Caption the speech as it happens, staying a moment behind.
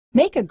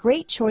Make a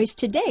great choice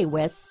today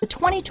with the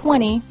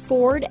 2020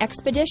 Ford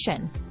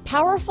Expedition.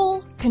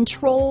 Powerful,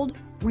 controlled,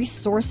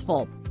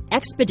 resourceful.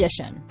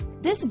 Expedition.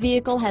 This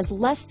vehicle has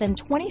less than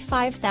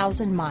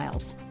 25,000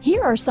 miles.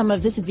 Here are some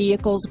of this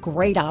vehicle's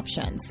great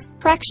options: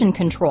 traction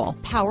control,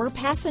 power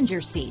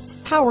passenger seat,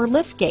 power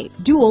liftgate,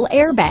 dual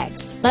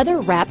airbags,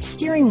 leather-wrapped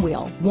steering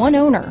wheel, one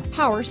owner,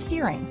 power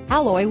steering,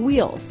 alloy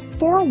wheels,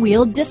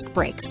 four-wheel disc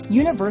brakes,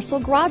 universal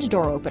garage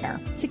door opener,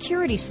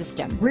 security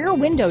system, rear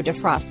window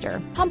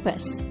defroster,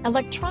 compass,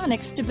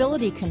 electronic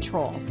stability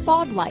control,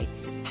 fog lights,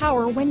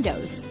 power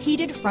windows,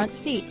 heated front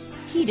seats,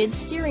 heated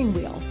steering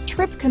wheel,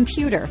 trip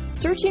computer.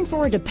 Searching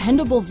for a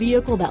dependable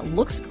vehicle that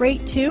looks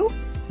great too?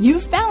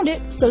 You found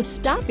it, so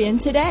stop in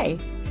today.